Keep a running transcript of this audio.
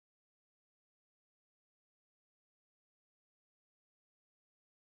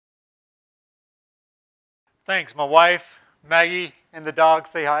Thanks. My wife, Maggie, and the dog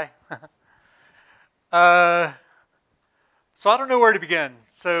say hi. uh, so I don't know where to begin.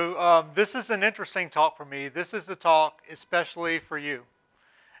 So this is an interesting talk for me. This is a talk especially for you,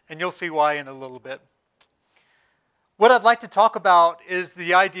 and you'll see why in a little bit. What I'd like to talk about is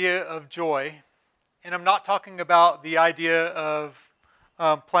the idea of joy, and I'm not talking about the idea of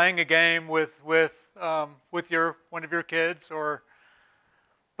playing a game with one of your kids,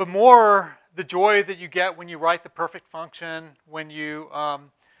 but more the joy that you get when you write the perfect function, when you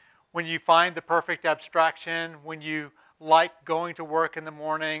find the perfect abstraction, when you like going to work in the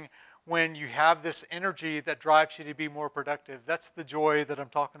morning, when you have this energy that drives you to be more productive. That's the joy that I'm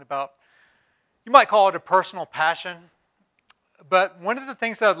talking about. You might call it a personal passion, but one of the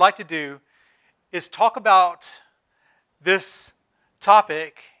things that I'd like to do is talk about this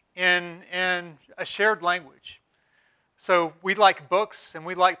topic in a shared language. So we like books and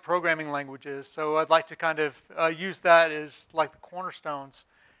we like programming languages, so I'd like to kind of use that as like the cornerstones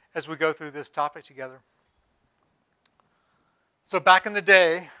as we go through this topic together. So back in the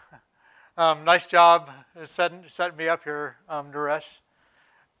day, nice job setting me up here, Naresh.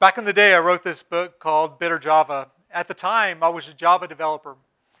 Back in the day, I wrote this book called Bitter Java. At the time, I was a Java developer,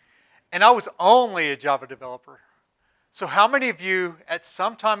 and I was only a Java developer. So how many of you at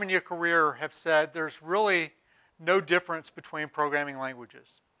some time in your career have said there's really no difference between programming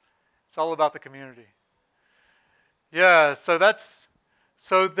languages? It's all about the community. Yeah, so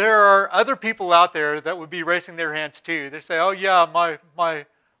there are other people out there that would be raising their hands too. They say, oh yeah, my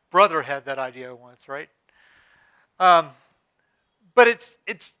brother had that idea once, right? But it's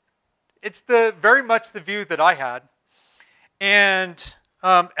the very much the view that I had. And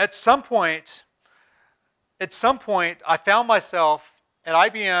at some point, I found myself at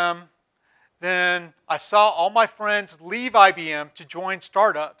IBM. Then I saw all my friends leave IBM to join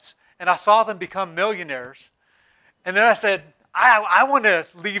startups, and I saw them become millionaires. And then I said, I want to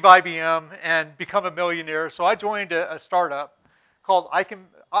leave IBM and become a millionaire. So I joined a startup called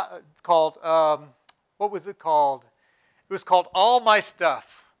what was it called? It was called All My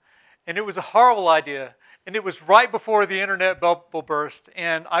Stuff, and it was a horrible idea. And it was right before the internet bubble burst,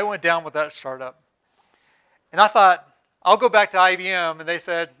 and I went down with that startup. And I thought, I'll go back to IBM, and they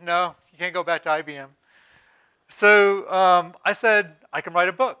said, no, you can't go back to IBM. So I said, I can write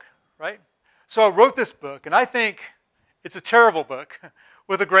a book, right? So I wrote this book, and I think it's a terrible book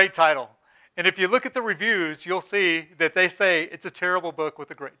with a great title. And if you look at the reviews, you'll see that they say it's a terrible book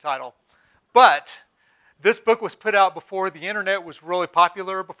with a great title. But this book was put out before the internet was really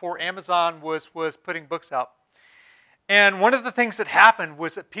popular, before Amazon was putting books out. And one of the things that happened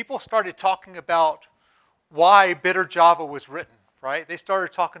was that people started talking about why Bitter Java was written, right? They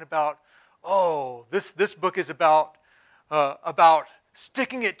started talking about, oh, this book is about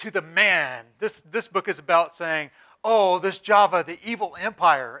sticking it to the man. This book is about saying, oh, this Java, the evil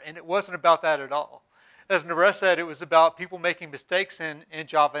empire, and it wasn't about that at all. As Naresh said, it was about people making mistakes in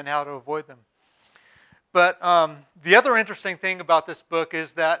Java and how to avoid them. But the other interesting thing about this book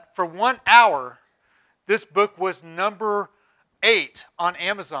is that for 1 hour, this book was number 8 on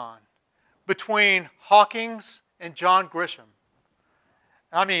Amazon, between Hawkins and John Grisham.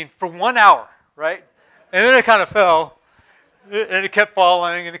 I mean, for 1 hour, right? And then it kind of fell, and it kept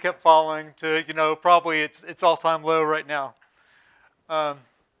falling, and it kept falling to, probably its all-time low right now. But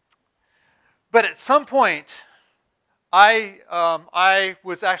at some point, I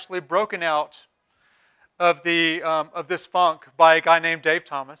was actually broken out of this funk by a guy named Dave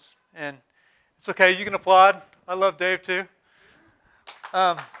Thomas, and it's okay, you can applaud. I love Dave too.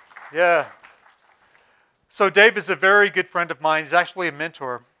 Yeah. So Dave is a very good friend of mine. He's actually a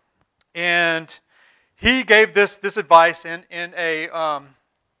mentor. And he gave this advice in a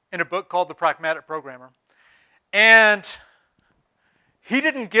book called The Pragmatic Programmer. And he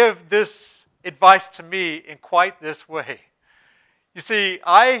didn't give this advice to me in quite this way. You see,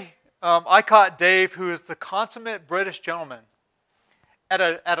 I caught Dave, who is the consummate British gentleman, at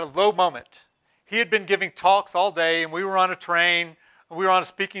a low moment. He had been giving talks all day, and we were on a train. We were on a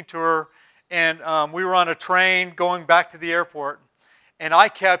speaking tour, and we were on a train going back to the airport. And I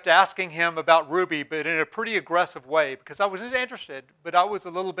kept asking him about Ruby, but in a pretty aggressive way, because I was interested, but I was a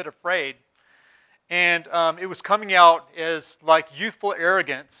little bit afraid. And it was coming out as like youthful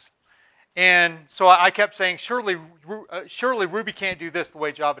arrogance. And so I kept saying, surely Ruby can't do this the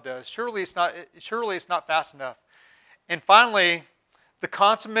way Java does. Surely it's not fast enough. And finally, the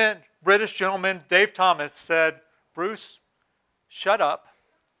consummate British gentleman, Dave Thomas, said, Bruce, shut up,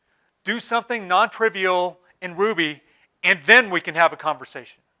 do something non-trivial in Ruby, and then we can have a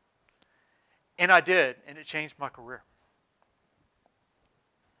conversation. And I did, and it changed my career.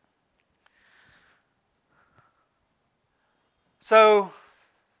 So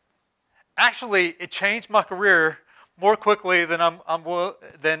actually, it changed my career more quickly than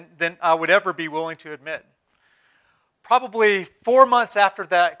than I would ever be willing to admit. Probably 4 months after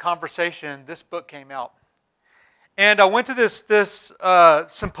that conversation, this book came out. And I went to this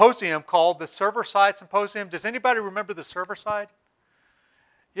symposium called the Server-Side Symposium. Does anybody remember the server-side?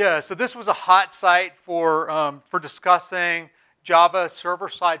 Yeah, so this was a hot site for discussing Java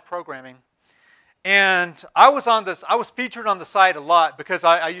server-side programming. And I was featured on the site a lot because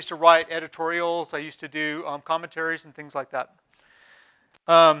I used to write editorials, I used to do commentaries and things like that.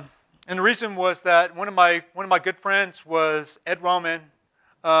 And the reason was that one of my good friends was Ed Roman,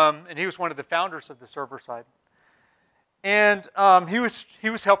 and he was one of the founders of the server-side. And he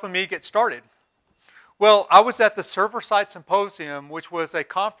was helping me get started. Well, I was at the Server-Side Symposium, which was a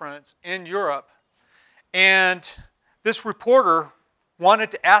conference in Europe, and this reporter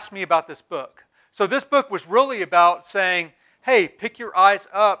wanted to ask me about this book. So this book was really about saying, hey, pick your eyes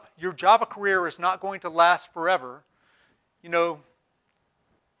up. Your Java career is not going to last forever. You know,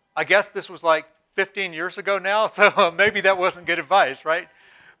 I guess this was like 15 years ago now, so maybe that wasn't good advice, right?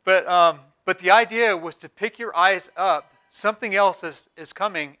 But the idea was to pick your eyes up. Something else is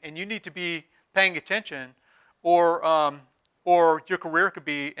coming, and you need to be paying attention, or your career could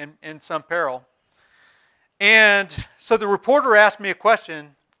be in some peril. And so the reporter asked me a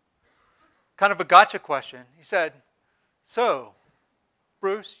question, kind of a gotcha question. He said, so,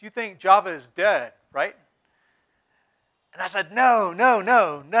 Bruce, you think Java is dead, right? And I said, no,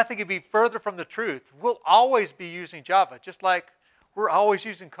 nothing could be further from the truth. We'll always be using Java, just like we're always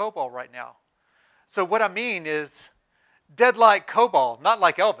using COBOL right now. So what I mean is dead like COBOL, not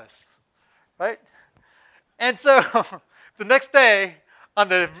like Elvis, right? And so the next day, on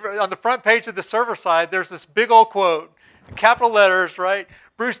the front page of the server side, there's this big old quote, in capital letters, right?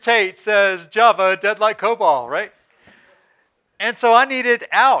 Bruce Tate says, Java, dead like COBOL, right? And so I needed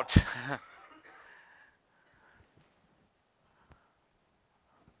out.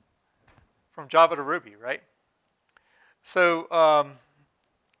 From Java to Ruby, right? So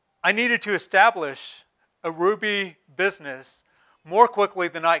I needed to establish a Ruby business more quickly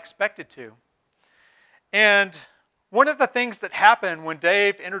than I expected to. And one of the things that happened when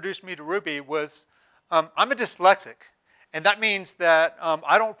Dave introduced me to Ruby was I'm a dyslexic. And that means that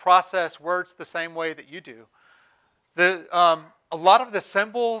I don't process words the same way that you do. A lot of the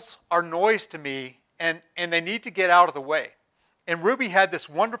symbols are noise to me, and they need to get out of the way. And Ruby had this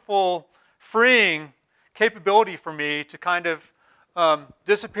wonderful freeing capability for me to kind of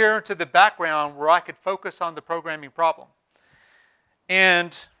disappear into the background where I could focus on the programming problem.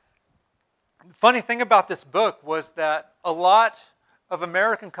 And the funny thing about this book was that a lot of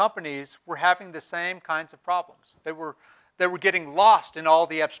American companies were having the same kinds of problems. They were getting lost in all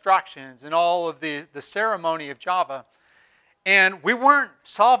the abstractions and all of the ceremony of Java. And we weren't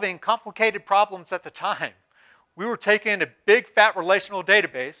solving complicated problems at the time. We were taking a big fat relational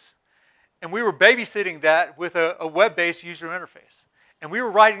database, and we were babysitting that with a web-based user interface. And we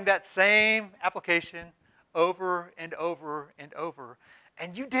were writing that same application over and over and over.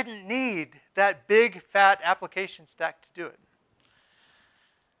 And you didn't need that big fat application stack to do it.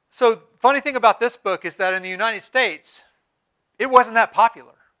 So the funny thing about this book is that in the United States, it wasn't that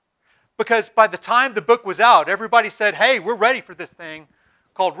popular. Because by the time the book was out, everybody said, hey, we're ready for this thing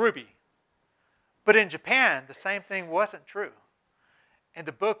called Ruby. But in Japan, the same thing wasn't true. And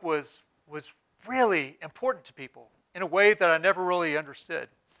the book was really important to people in a way that I never really understood.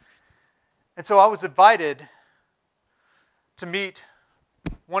 And so I was invited to meet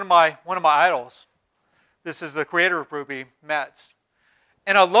one of my idols. This is the creator of Ruby, Mats.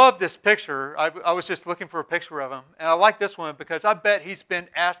 And I love this picture. I was just looking for a picture of him. And I like this one because I bet he's been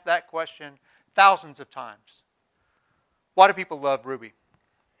asked that question thousands of times. Why do people love Ruby?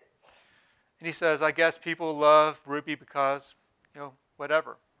 And he says, I guess people love Ruby because,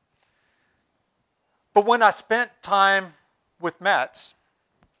 whatever. But when I spent time with Mats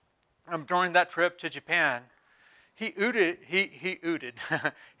during that trip to Japan, he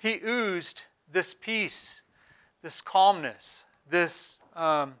oozed this peace, this calmness, this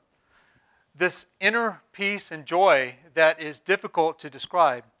inner peace and joy that is difficult to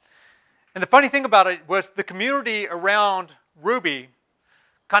describe. And the funny thing about it was the community around Ruby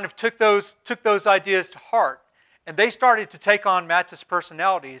kind of took those ideas to heart. And they started to take on Mats'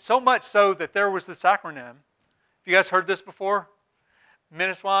 personality, so much so that there was this acronym. Have you guys heard this before?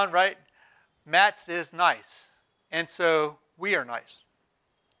 MINUSWAN, right? Mats is nice. And so we are nice.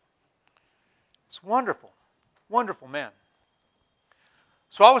 It's wonderful. Wonderful man.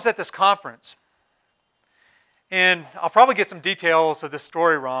 So I was at this conference. And I'll probably get some details of this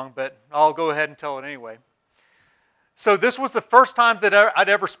story wrong, but I'll go ahead and tell it anyway. So this was the first time that I'd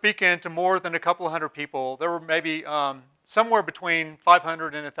ever spoken to more than a couple of hundred people. There were maybe somewhere between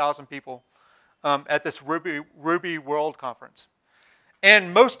 500 and 1,000 people at this Ruby World Conference.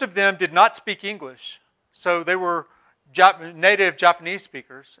 And most of them did not speak English. So they were native Japanese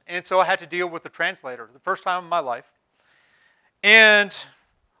speakers. And so I had to deal with a translator, the first time in my life. And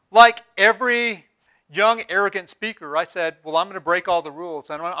like every young, arrogant speaker, I said, well, I'm going to break all the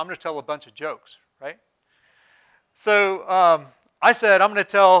rules, and I'm going to tell a bunch of jokes, right? So I said,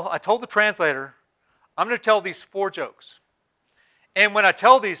 I told the translator, I'm going to tell these 4 jokes. And when I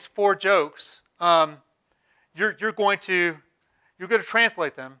tell these 4 jokes, you're going to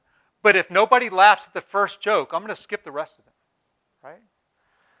translate them. But if nobody laughs at the first joke, I'm going to skip the rest of them, right?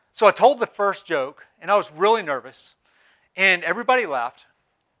 So I told the first joke, and I was really nervous, and everybody laughed.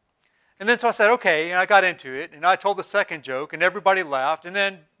 And then so I said, okay, and I got into it, and I told the second joke, and everybody laughed. And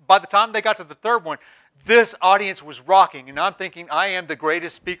then by the time they got to the third one, this audience was rocking, and I'm thinking, I am the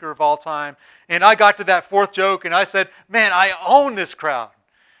greatest speaker of all time. And I got to that 4th joke, and I said, man, I own this crowd.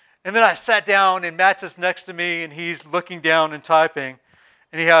 And then I sat down, and Matt's is next to me, and he's looking down and typing.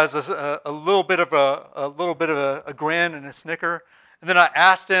 And he has a little bit of a grin and a snicker. And then I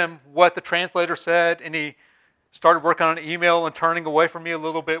asked him what the translator said, and he started working on an email and turning away from me a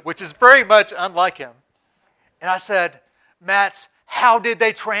little bit, which is very much unlike him. And I said, Matt, how did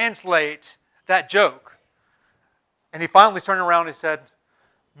they translate that joke? And he finally turned around and said,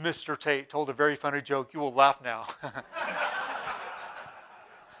 Mr. Tate told a very funny joke. You will laugh now.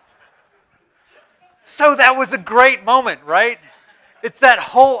 So that was a great moment, right? It's that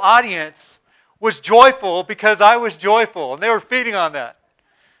whole audience was joyful because I was joyful, and they were feeding on that.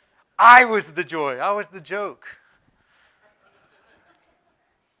 I was the joy. I was the joke.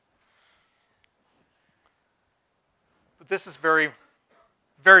 But this is very,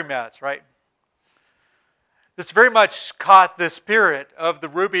 very Matt's, right? This very much caught the spirit of the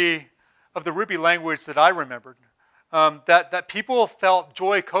Ruby language that I remembered. That people felt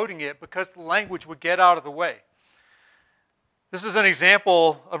joy coding it because the language would get out of the way. This is an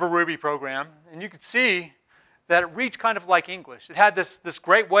example of a Ruby program, and you can see that it reads kind of like English. It had this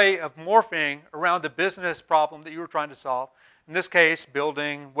great way of morphing around the business problem that you were trying to solve. In this case,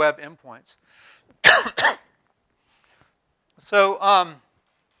 building web endpoints. So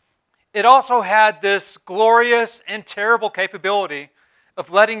it also had this glorious and terrible capability of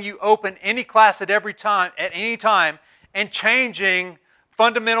letting you open any class at any time, and changing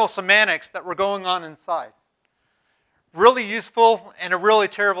fundamental semantics that were going on inside. Really useful and a really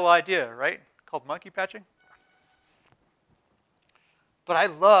terrible idea, right? Called monkey patching. But I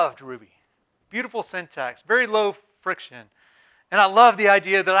loved Ruby. Beautiful syntax, very low friction. And I loved the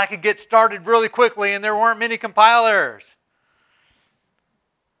idea that I could get started really quickly and there weren't many compile errors.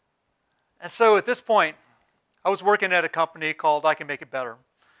 And so at this point, I was working at a company called I Can Make It Better.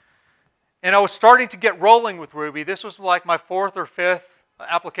 And I was starting to get rolling with Ruby. This was like my 4th or 5th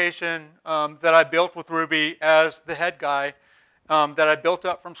application that I built with Ruby as the head guy that I built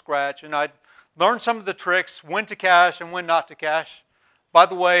up from scratch. And I learned some of the tricks, when to cache and when not to cache. By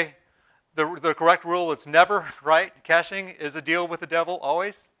the way, the correct rule is never, right? Caching is a deal with the devil,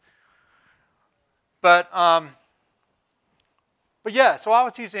 always. But yeah, so I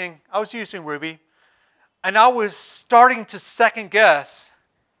was using Ruby, and I was starting to second guess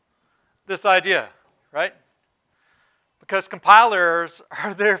this idea, right? Because compile errors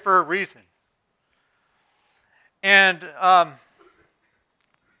are there for a reason. And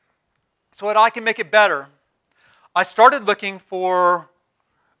so that I can make it better, I started looking for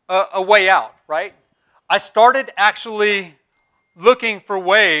a way out, right? I started actually looking for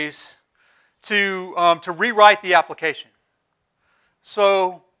ways to rewrite the application.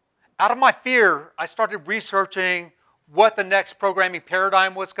 So out of my fear, I started researching what the next programming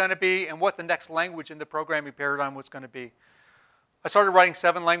paradigm was going to be and what the next language in the programming paradigm was going to be. I started writing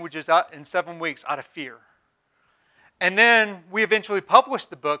 7 languages in 7 weeks out of fear. And then we eventually published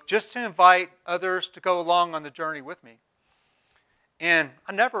the book just to invite others to go along on the journey with me. And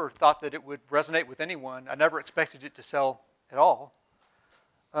I never thought that it would resonate with anyone. I never expected it to sell at all,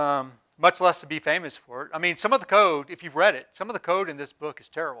 much less to be famous for it. I mean, some of the code, if you've read it, some of the code in this book is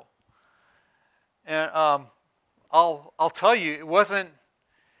terrible. And I'll tell you, it wasn't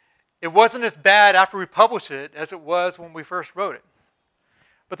as bad after we published it as it was when we first wrote it.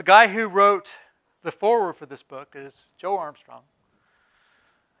 But the guy who wrote the foreword for this book is Joe Armstrong.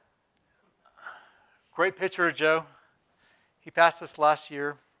 Great picture of Joe. He passed us last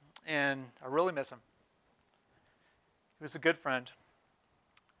year, and I really miss him. He was a good friend.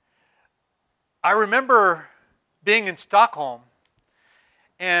 I remember being in Stockholm,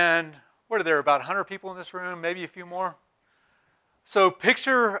 and what are there, about 100 people in this room, maybe a few more? So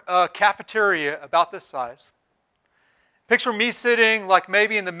picture a cafeteria about this size. Picture me sitting like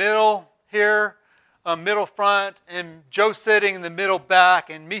maybe in the middle here, middle front, and Joe sitting in the middle back,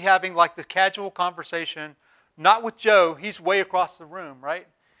 and me having like the casual conversation, not with Joe, he's way across the room, right?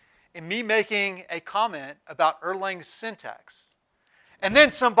 And me making a comment about Erlang's syntax. And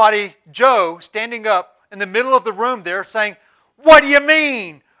then somebody, Joe, standing up in the middle of the room there saying, "What do you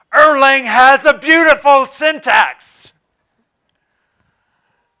mean? Erlang has a beautiful syntax."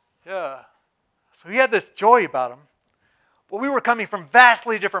 Yeah. So he had this joy about him. But we were coming from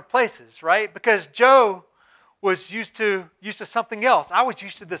vastly different places, right? Because Joe was used to something else. I was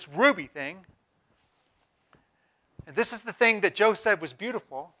used to this Ruby thing. And this is the thing that Joe said was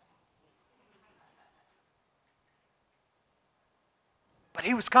beautiful. But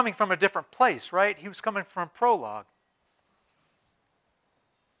he was coming from a different place, right? He was coming from Prolog.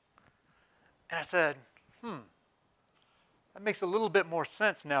 And I said, that makes a little bit more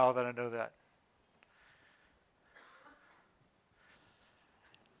sense now that I know that.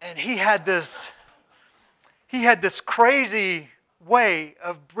 And he had this crazy way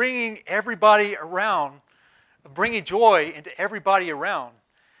of bringing everybody around, of bringing joy into everybody around.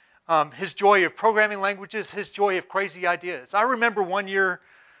 His joy of programming languages, his joy of crazy ideas. I remember one year,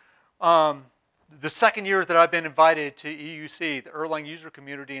 the second year that I've been invited to EUC, the Erlang user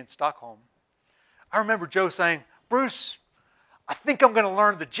community in Stockholm. I remember Joe saying, "Bruce, I think I'm going to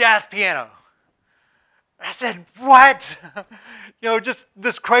learn the jazz piano." I said, "What?" Just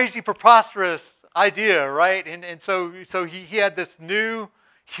this crazy, preposterous idea, right? And so he had this new,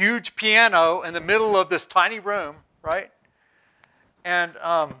 huge piano in the middle of this tiny room, right? And,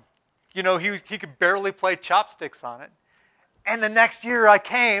 he could barely play chopsticks on it. And the next year I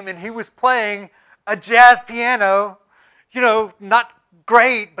came and he was playing a jazz piano, not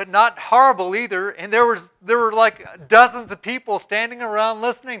great, but not horrible either. And there were like dozens of people standing around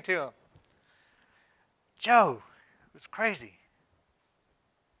listening to him. Joe, it was crazy.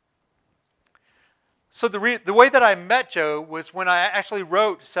 So the way that I met Joe was when I actually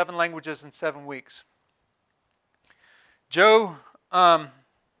wrote 7 Languages in 7 Weeks. Joe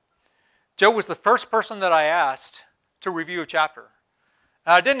was the first person that I asked to review a chapter.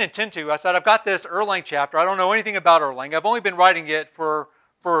 Now, I didn't intend to. I said, "I've got this Erlang chapter. I don't know anything about Erlang. I've only been writing it for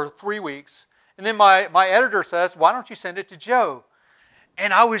 3 weeks." And then my editor says, "Why don't you send it to Joe?"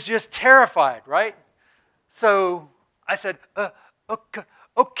 And I was just terrified, right? So I said,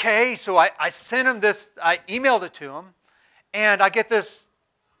 okay. So I sent him this, I emailed it to him, and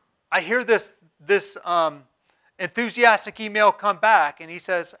I hear this enthusiastic email come back, and he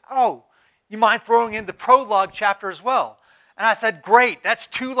says, "Oh, you mind throwing in the prologue chapter as well?" And I said, "Great, that's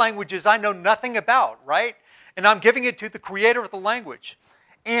 2 languages I know nothing about, right? And I'm giving it to the creator of the language."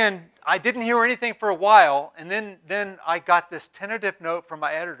 And I didn't hear anything for a while, and then I got this tentative note from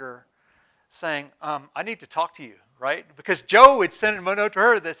my editor saying, "I need to talk to you," right? Because Joe had sent a note to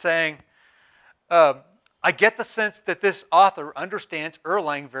her that's saying, "I get the sense that this author understands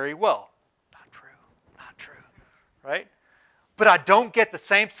Erlang very well." Not true, right? "But I don't get the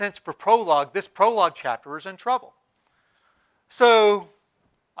same sense for prologue. This prologue chapter is in trouble." So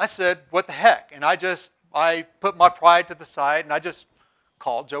I said, "What the heck?" And I put my pride to the side, and I just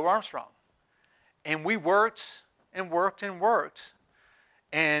called Joe Armstrong. And we worked and worked and worked.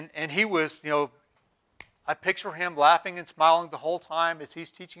 And he was, I picture him laughing and smiling the whole time as he's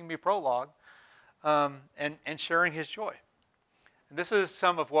teaching me prologue and sharing his joy. And this is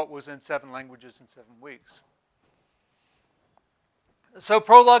some of what was in 7 Languages in 7 Weeks. So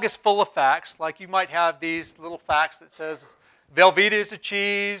prologue is full of facts. Like you might have these little facts that says Velveeta is a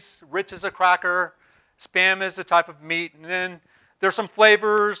cheese, Ritz is a cracker, Spam is a type of meat. And then there's some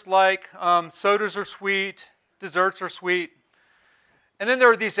flavors like sodas are sweet, desserts are sweet. And then there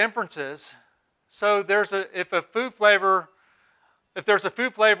are these inferences. So if there's a food flavor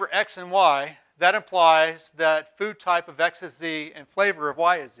X and Y, that implies that food type of X is Z and flavor of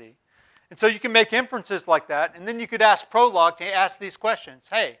Y is Z. And so you can make inferences like that, and then you could ask Prolog to ask these questions.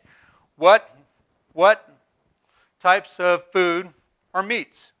 Hey, what types of food are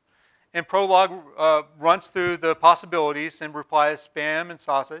meats? And Prolog runs through the possibilities and replies Spam and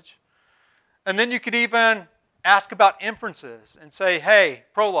sausage. And then you could even ask about inferences and say, hey,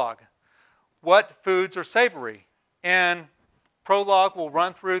 Prolog, what foods are savory? And Prolog will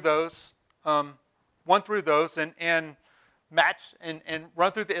run through those, and match and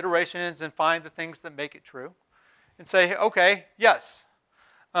run through the iterations and find the things that make it true. And say, okay, yes,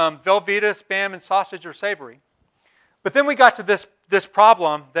 Velveeta, Spam, and sausage are savory. But then we got to this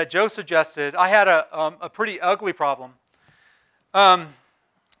problem that Joe suggested. I had a pretty ugly problem.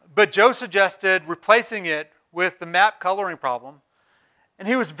 but Joe suggested replacing it with the map coloring problem. And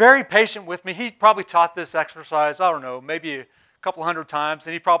he was very patient with me. He probably taught this exercise, I don't know, maybe a couple hundred times.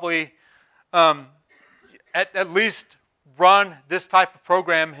 And he probably at least run this type of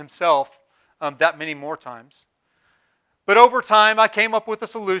program himself that many more times. But over time, I came up with a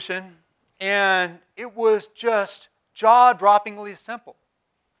solution, and it was just jaw-droppingly simple.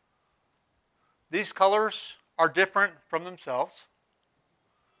 These colors are different from themselves.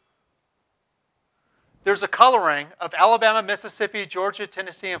 There's a coloring of Alabama, Mississippi, Georgia,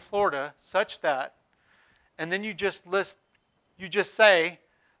 Tennessee, and Florida such that, and then you just say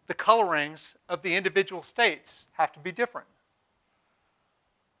the colorings of the individual states have to be different.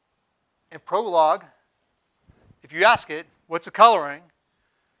 In Prolog, if you ask it, what's a coloring?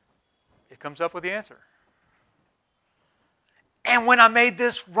 It comes up with the answer. And when I made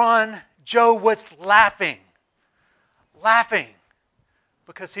this run, Joe was laughing,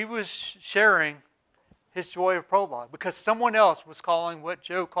 because he was sharing his joy of Prolog, because someone else was calling what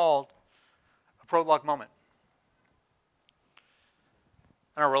Joe called a Prolog moment.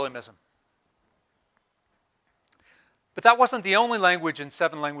 And I really miss him. But that wasn't the only language in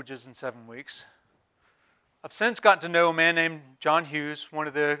 7 languages in 7 weeks. I've since gotten to know a man named John Hughes, one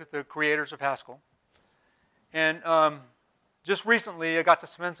of the creators of Haskell. And just recently, I got to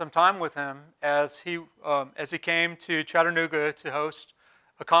spend some time with him as he came to Chattanooga to host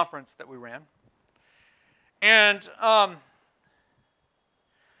a conference that we ran. And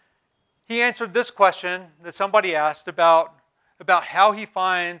he answered this question that somebody asked about how he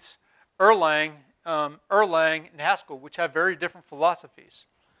finds Erlang and Haskell, which have very different philosophies.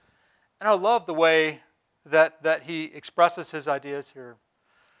 And I love the way that he expresses his ideas here.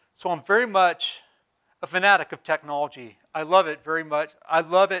 So I'm very much a fanatic of technology. I love it very much. I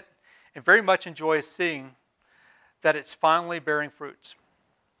love it and very much enjoy seeing that it's finally bearing fruits.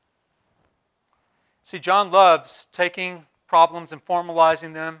 See, John loves taking problems and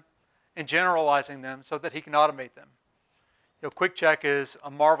formalizing them and generalizing them so that he can automate them. You know, Quick Check is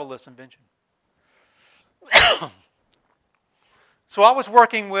a marvelous invention. So I was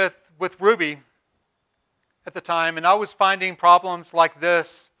working with Ruby at the time, and I was finding problems like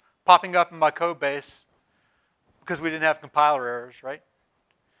this popping up in my code base because we didn't have compiler errors, right?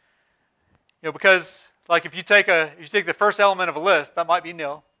 You know, because like if you take the first element of a list, that might be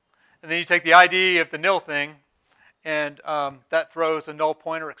nil, and then you take the ID of the nil thing, and that throws a null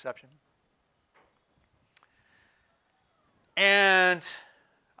pointer exception. And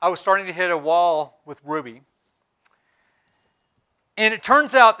I was starting to hit a wall with Ruby. And it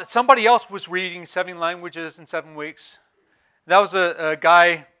turns out that somebody else was reading 7 languages in 7 weeks. That was a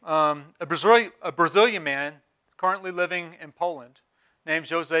guy, a Brazilian man, currently living in Poland, named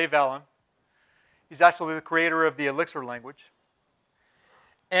Jose Valem. He's actually the creator of the Elixir language.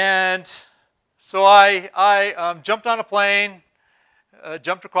 And so I jumped on a plane,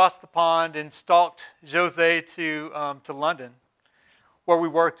 jumped across the pond, and stalked Jose to London, where we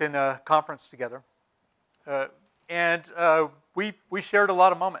worked in a conference together. And we shared a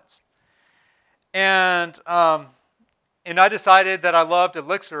lot of moments. And I decided that I loved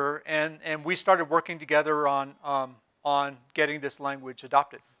Elixir, and we started working together on getting this language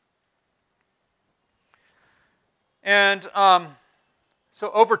adopted. And so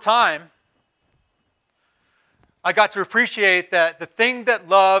over time, I got to appreciate that the thing that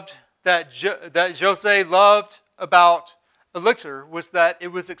Jose loved about Elixir was that it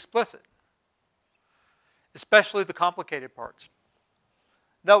was explicit, especially the complicated parts.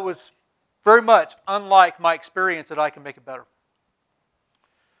 That was very much unlike my experience that I can make it better.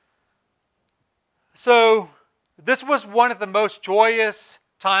 So this was one of the most joyous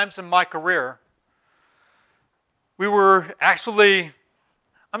times in my career. We were actually,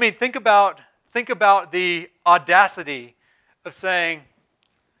 I mean, think about the audacity of saying,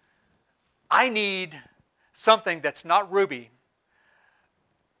 I need something that's not Ruby.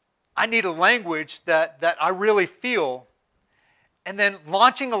 I need a language that I really feel, and then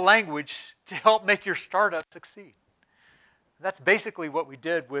launching a language to help make your startup succeed. That's basically what we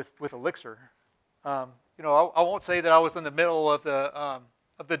did with Elixir. You know, I won't say that I was in the middle of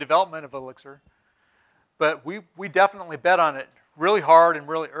the development of Elixir, but we definitely bet on it really hard and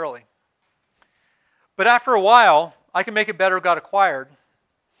really early. But after a while, I Can Make It Better got acquired,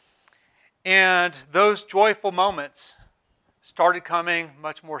 and those joyful moments started coming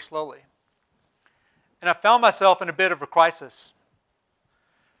much more slowly. And I found myself in a bit of a crisis.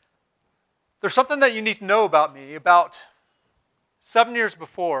 There's something that you need to know about me. About 7 years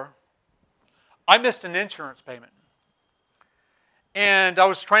before, I missed an insurance payment. And I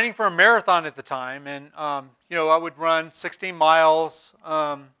was training for a marathon at the time, and you know, I would run 16 miles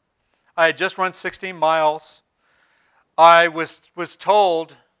I had just run 16 miles. I was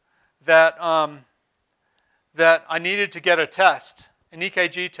told that, that I needed to get a test, an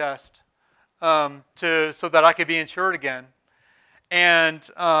EKG test, so that I could be insured again. And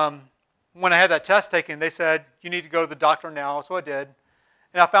when I had that test taken, they said, you need to go to the doctor now, so I did.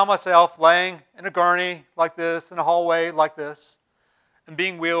 And I found myself laying in a gurney like this, in a hallway like this, and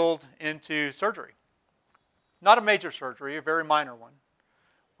being wheeled into surgery. Not a major surgery, a very minor one,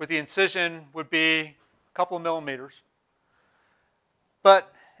 where the incision would be a couple of millimeters.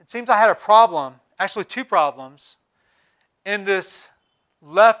 But it seems I had a problem, actually two problems, in this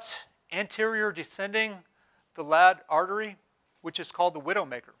left anterior descending the lad artery, which is called the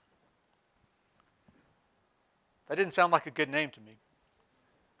widowmaker. That didn't sound like a good name to me.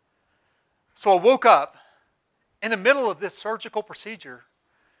 So I woke up in the middle of this surgical procedure,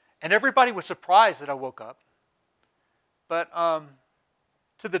 and everybody was surprised that I woke up. But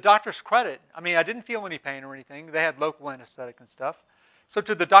to the doctor's credit, I mean, I didn't feel any pain or anything. They had local anesthetic and stuff. So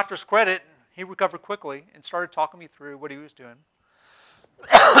to the doctor's credit, he recovered quickly and started talking me through what he was doing.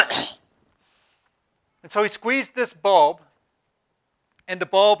 And so he squeezed this bulb, and the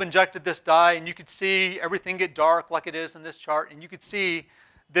bulb injected this dye, and you could see everything get dark like it is in this chart, and you could see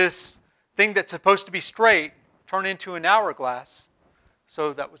this thing that's supposed to be straight turn into an hourglass.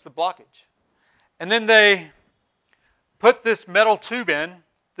 So that was the blockage. And then they put this metal tube in.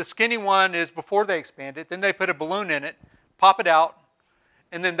 The skinny one is before they expand it. Then they put a balloon in it, pop it out,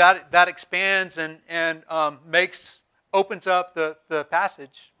 and then that expands and opens up the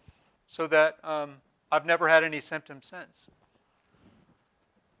passage so that I've never had any symptoms since.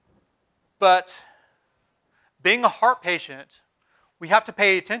 But being a heart patient, we have to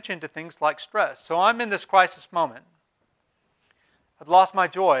pay attention to things like stress. So I'm in this crisis moment. I'd lost my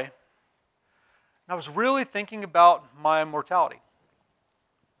joy. And I was really thinking about my mortality.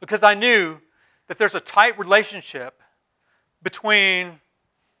 Because I knew that there's a tight relationship between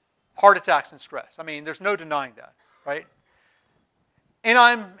heart attacks and stress. I mean, there's no denying that, right? And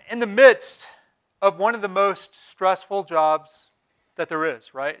I'm in the midst of one of the most stressful jobs that there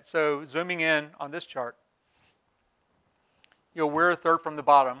is, right? So zooming in on this chart, we're a third from the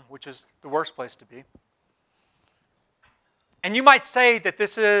bottom, which is the worst place to be. And you might say that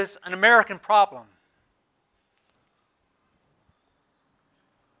this is an American problem.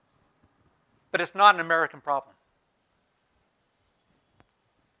 But it's not an American problem.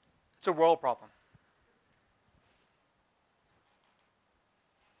 It's a world problem.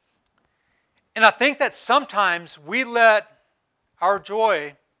 And I think that sometimes we let our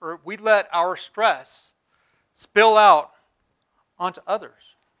joy, or we let our stress spill out onto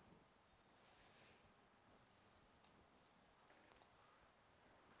others.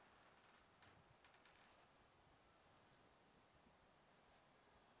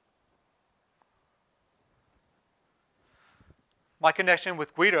 My connection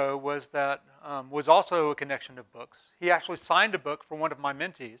with Guido was also a connection of books. He actually signed a book for one of my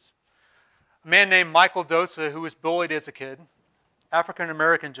mentees, a man named Michael Dosa, who was bullied as a kid,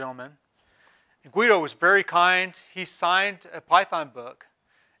 African-American gentleman. And Guido was very kind. He signed a Python book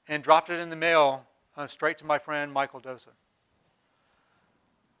and dropped it in the mail straight to my friend Michael Dosa.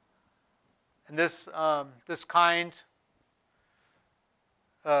 And this kind,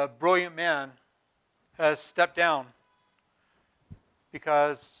 brilliant man has stepped down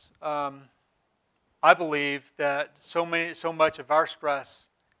because I believe that so much of our stress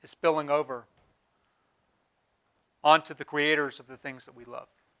is spilling over onto the creators of the things that we love.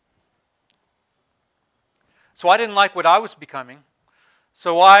 So I didn't like what I was becoming.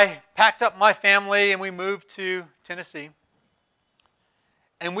 So I packed up my family and we moved to Tennessee.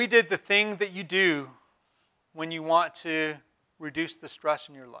 And we did the thing that you do when you want to reduce the stress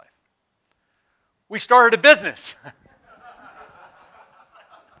in your life. We started a business.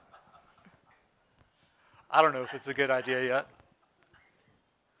 I don't know if it's a good idea yet.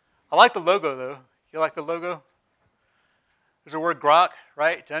 I like the logo, though. You like the logo? There's a word grok,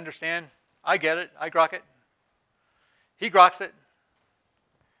 right, to understand. I get it. I grok it. He groks it.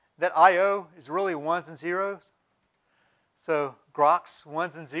 That I-O is really ones and zeros. So groks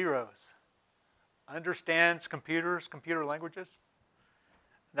ones and zeros. Understands computers, computer languages.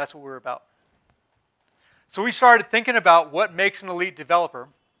 That's what we're about. So we started thinking about what makes an elite developer.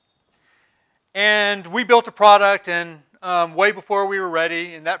 And we built a product, and way before we were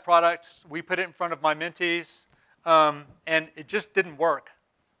ready, and that product, we put it in front of my mentees, and it just didn't work.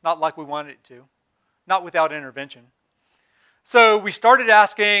 Not like we wanted it to. Not without intervention. So we started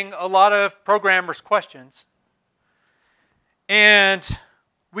asking a lot of programmers questions, and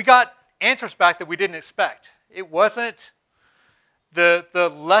we got answers back that we didn't expect. It wasn't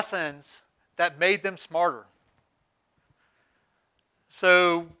the lessons that made them smarter.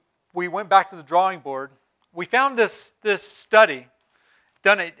 So we went back to the drawing board. We found this study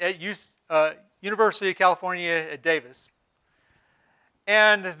done at University of California at Davis.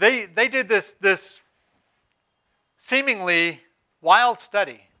 And they did this seemingly wild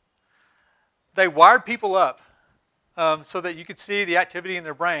study. They wired people up so that you could see the activity in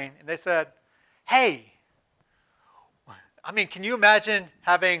their brain. And they said, hey, I mean, can you imagine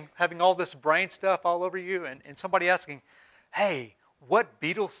having all this brain stuff all over you and somebody asking, hey, what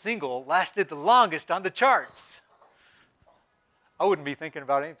Beatles single lasted the longest on the charts? I wouldn't be thinking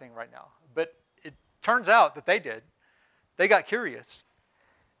about anything right now. But it turns out that they did. They got curious.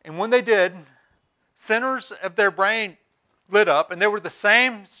 And when they did, centers of their brain lit up, and they were the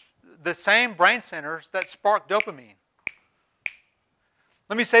same brain centers that spark dopamine.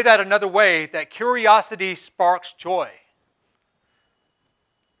 Let me say that another way, that curiosity sparks joy.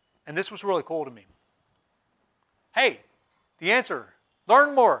 And this was really cool to me. Hey, the answer,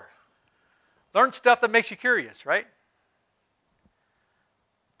 learn more. Learn stuff that makes you curious, right?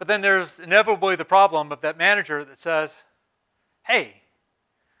 But then there's inevitably the problem of that manager that says, hey,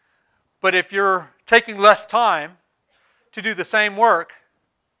 but if you're taking less time to do the same work,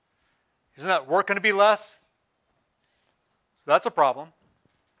 isn't that work going to be less? So that's a problem.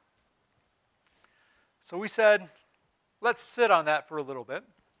 So we said, let's sit on that for a little bit.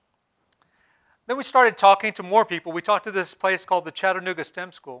 Then we started talking to more people. We talked to this place called the Chattanooga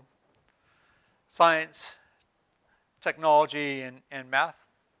STEM School. Science, technology, and math.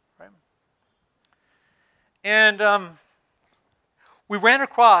 Right? And we ran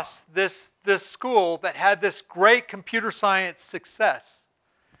across this school that had this great computer science success.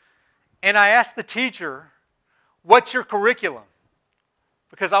 And I asked the teacher, what's your curriculum?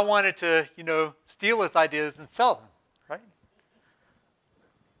 Because I wanted to, steal his ideas and sell them, right?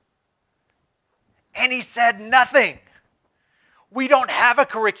 And he said nothing. We don't have a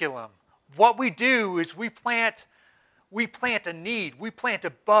curriculum. What we do is we plant a need, we plant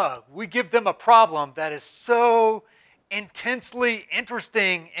a bug, we give them a problem that is so intensely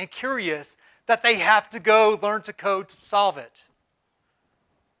interesting and curious that they have to go learn to code to solve it.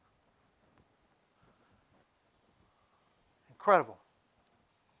 Incredible.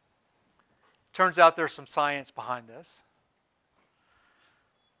 Turns out there's some science behind this.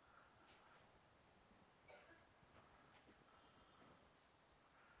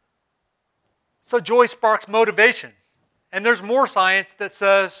 So joy sparks motivation. And there's more science that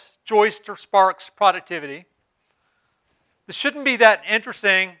says joy sparks productivity. This shouldn't be that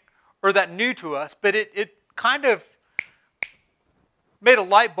interesting or that new to us, but it kind of made a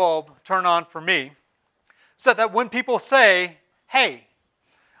light bulb turn on for me. So that when people say, hey,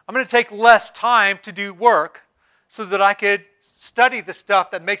 I'm going to take less time to do work so that I could study the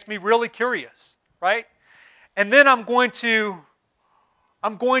stuff that makes me really curious, right? And then I'm going to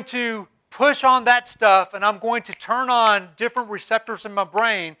push on that stuff, and I'm going to turn on different receptors in my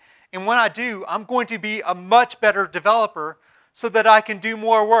brain. And when I do, I'm going to be a much better developer so that I can do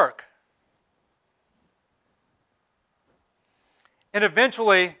more work. And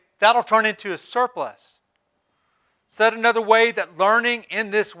eventually, that'll turn into a surplus. Said another way, that learning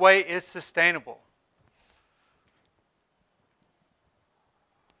in this way is sustainable.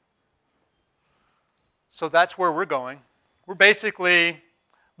 So that's where we're going. We're basically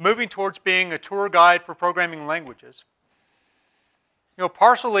moving towards being a tour guide for programming languages.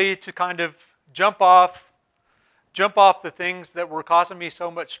 Partially to kind of jump off the things that were causing me so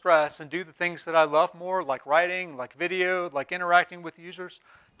much stress and do the things that I love more, like writing, like video, like interacting with users,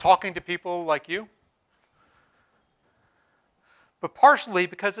 talking to people like you. But partially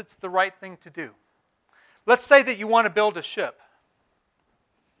because it's the right thing to do. Let's say that you want to build a ship.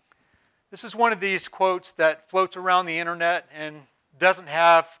 This is one of these quotes that floats around the internet and doesn't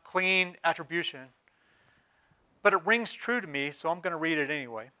have clean attribution. But it rings true to me, so I'm going to read it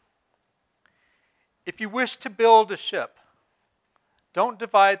anyway. If you wish to build a ship, don't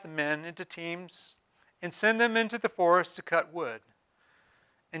divide the men into teams and send them into the forest to cut wood.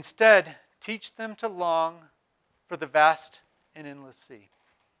 Instead, teach them to long for the vast and endless sea.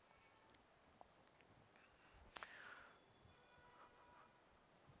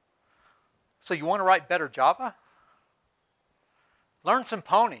 So you want to write better Java? Learn some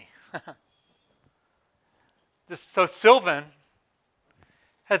Pony. So Sylvan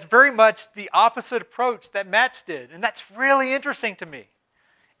has very much the opposite approach that Matt's did, and that's really interesting to me.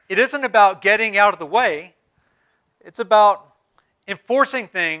 It isn't about getting out of the way. It's about enforcing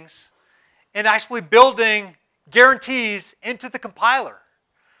things and actually building guarantees into the compiler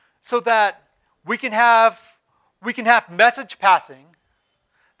so that we can have We can have message passing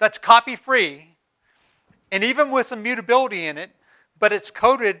that's copy-free, and even with some mutability in it, but it's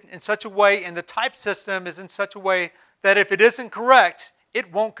coded in such a way, and the type system is in such a way that if it isn't correct,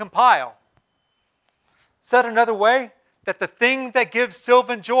 it won't compile. Said another way, that the thing that gives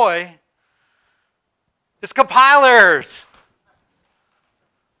Sylvan joy is compilers.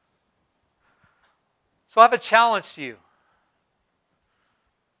 So I have a challenge to you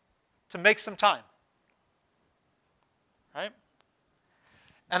to make some time. Right?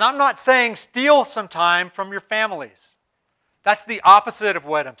 And I'm not saying steal some time from your families. That's the opposite of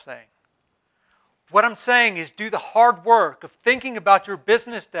what I'm saying. What I'm saying is do the hard work of thinking about your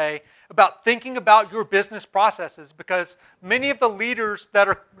business day, about thinking about your business processes, because many of the leaders that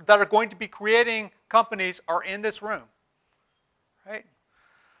are going to be creating companies are in this room. Right?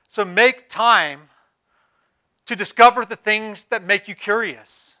 So make time to discover the things that make you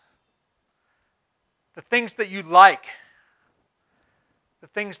curious, the things that you like, the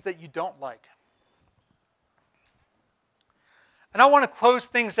things that you don't like. And I want to close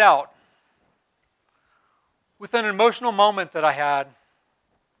things out with an emotional moment that I had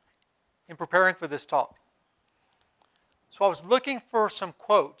in preparing for this talk. So I was looking for some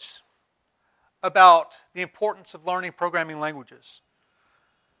quotes about the importance of learning programming languages.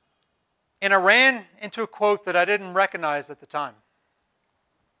 And I ran into a quote that I didn't recognize at the time.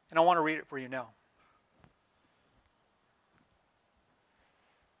 And I want to read it for you now.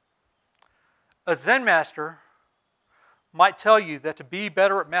 A Zen master might tell you that to be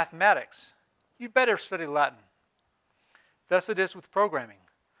better at mathematics, you'd better study Latin. Thus it is with programming.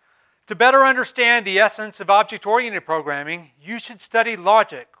 To better understand the essence of object-oriented programming, you should study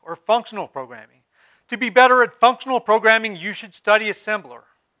logic or functional programming. To be better at functional programming, you should study assembler.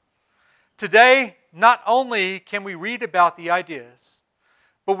 Today, not only can we read about the ideas,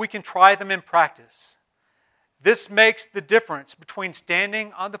 but we can try them in practice. This makes the difference between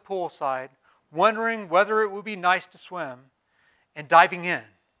standing on the poolside, wondering whether it would be nice to swim, and diving in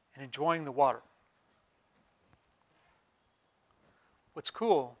and enjoying the water. What's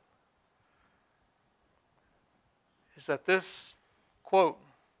cool is that this quote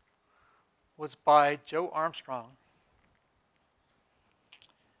was by Joe Armstrong,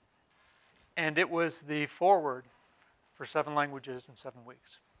 and it was the foreword for 7 Languages in 7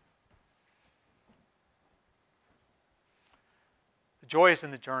 Weeks. The joy is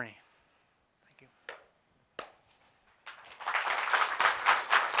in the journey.